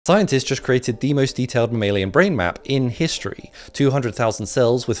Scientists just created the most detailed mammalian brain map in history. 200,000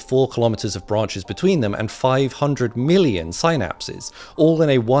 cells with 4 kilometers of branches between them and 500 million synapses, all in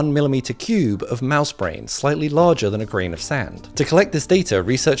a 1 mm cube of mouse brain, slightly larger than a grain of sand. To collect this data,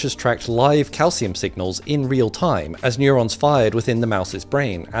 researchers tracked live calcium signals in real time as neurons fired within the mouse's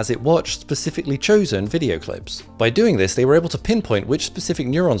brain as it watched specifically chosen video clips. By doing this, they were able to pinpoint which specific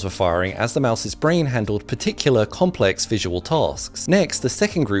neurons were firing as the mouse's brain handled particular complex visual tasks. Next, the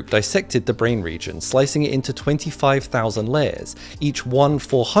second group dissected the brain region, slicing it into 25,000 layers, each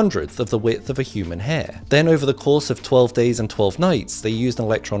 1/400th of the width of a human hair. Then over the course of 12 days and 12 nights, they used an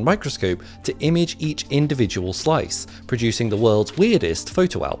electron microscope to image each individual slice, producing the world's weirdest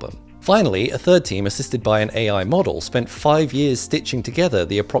photo album. Finally, a third team, assisted by an AI model, spent 5 years stitching together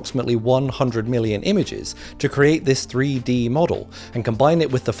the approximately 100 million images to create this 3D model and combine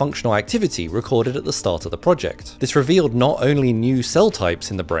it with the functional activity recorded at the start of the project. This revealed not only new cell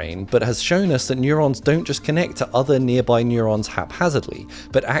types in the brain, but has shown us that neurons don't just connect to other nearby neurons haphazardly,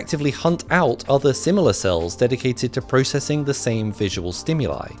 but actively hunt out other similar cells dedicated to processing the same visual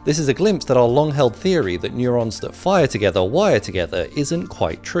stimuli. This is a glimpse that our long-held theory that neurons that fire together wire together isn't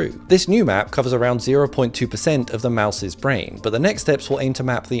quite true. This new map covers around 0.2% of the mouse's brain, but the next steps will aim to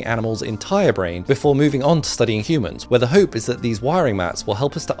map the animal's entire brain before moving on to studying humans, where the hope is that these wiring maps will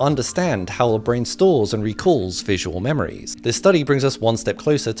help us to understand how the brain stores and recalls visual memories. This study brings us one step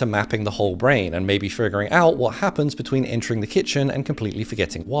closer to mapping the whole brain and maybe figuring out what happens between entering the kitchen and completely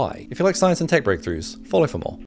forgetting why. If you like science and tech breakthroughs, follow for more.